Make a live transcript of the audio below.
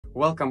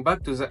Welcome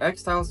back to the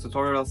xTiles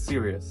tutorial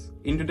series.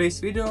 In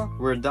today's video,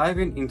 we're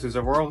diving into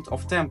the world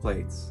of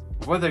templates.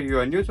 Whether you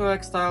are new to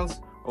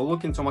xTiles or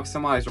looking to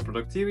maximize your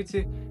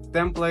productivity,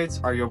 templates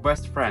are your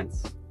best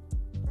friends.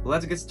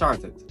 Let's get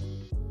started.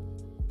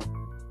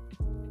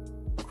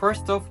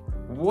 First off,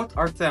 what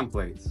are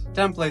templates?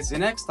 Templates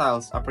in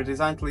xTiles are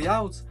pre-designed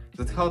layouts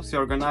that helps you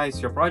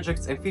organize your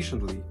projects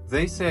efficiently.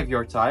 They save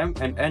your time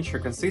and ensure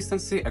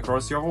consistency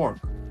across your work.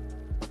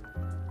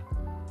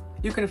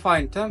 You can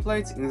find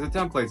templates in the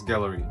Templates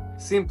gallery.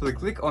 Simply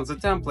click on the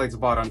Templates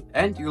button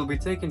and you'll be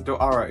taken to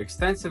our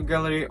extensive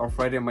gallery of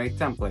ready-made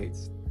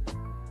templates.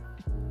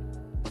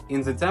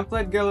 In the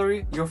Template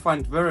gallery, you'll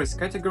find various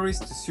categories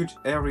to suit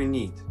every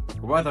need.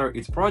 Whether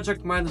it's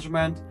project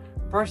management,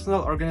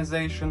 personal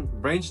organization,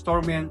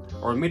 brainstorming,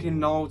 or meeting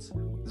notes,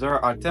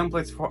 there are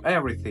templates for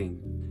everything.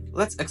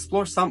 Let's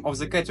explore some of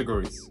the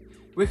categories.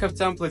 We have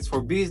templates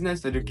for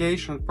business,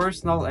 education,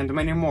 personal, and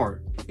many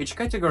more. Each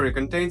category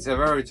contains a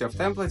variety of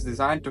templates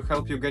designed to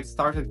help you get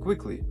started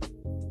quickly.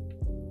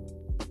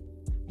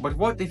 But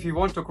what if you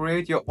want to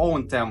create your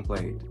own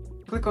template?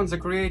 Click on the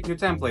Create New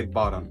Template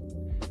button.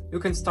 You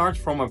can start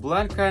from a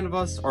blank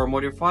canvas or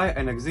modify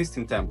an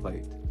existing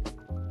template.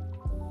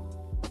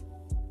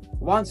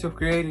 Once you've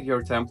created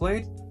your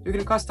template, you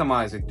can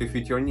customize it to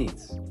fit your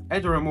needs.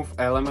 Add or remove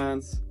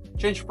elements,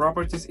 change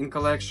properties in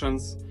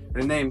collections,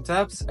 rename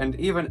tabs, and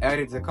even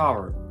edit the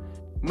cover.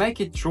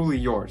 Make it truly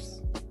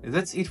yours.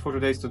 That's it for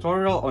today's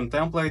tutorial on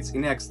templates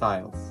in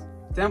xTiles.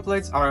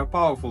 Templates are a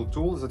powerful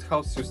tool that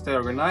helps you stay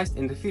organized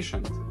and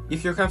efficient.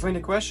 If you have any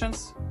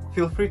questions,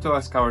 feel free to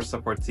ask our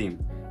support team.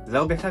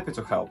 They'll be happy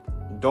to help.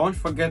 Don't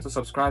forget to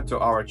subscribe to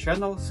our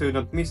channel so you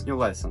don't miss new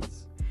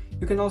lessons.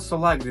 You can also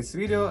like this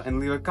video and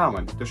leave a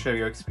comment to share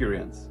your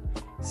experience.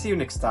 See you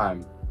next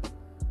time!